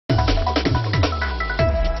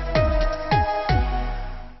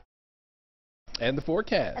And the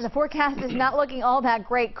forecast. And the forecast is not looking all that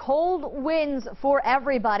great. Cold winds for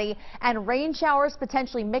everybody and rain showers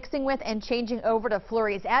potentially mixing with and changing over to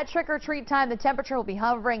flurries. At trick-or-treat time, the temperature will be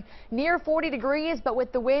hovering near 40 degrees, but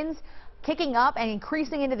with the winds kicking up and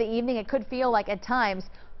increasing into the evening, it could feel like at times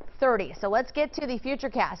 30. So let's get to the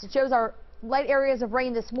futurecast. It shows our light areas of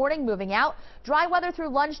rain this morning moving out. Dry weather through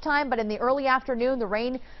lunchtime, but in the early afternoon, the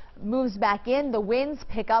rain moves back in. The winds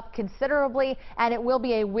pick up considerably, and it will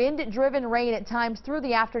be a wind-driven rain at times through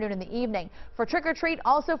the afternoon and the evening. For trick-or-treat,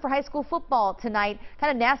 also for high school football tonight,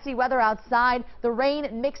 kind of nasty weather outside. The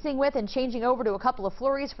rain mixing with and changing over to a couple of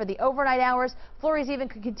flurries for the overnight hours. Flurries even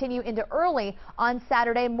could continue into early on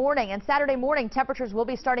Saturday morning. And Saturday morning, temperatures will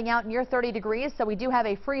be starting out near 30 degrees, so we do have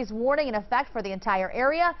a freeze warning in effect for the entire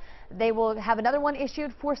area. They will have another one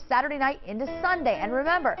issued for Saturday night into Sunday. And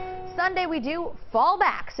remember, Sunday we do fall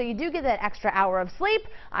back, so you do get that extra hour of sleep.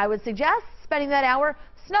 I would suggest spending that hour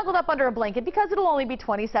snuggled up under a blanket because it'll only be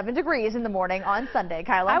 27 degrees in the morning on Sunday.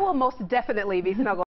 Kyla? I will most definitely be snuggled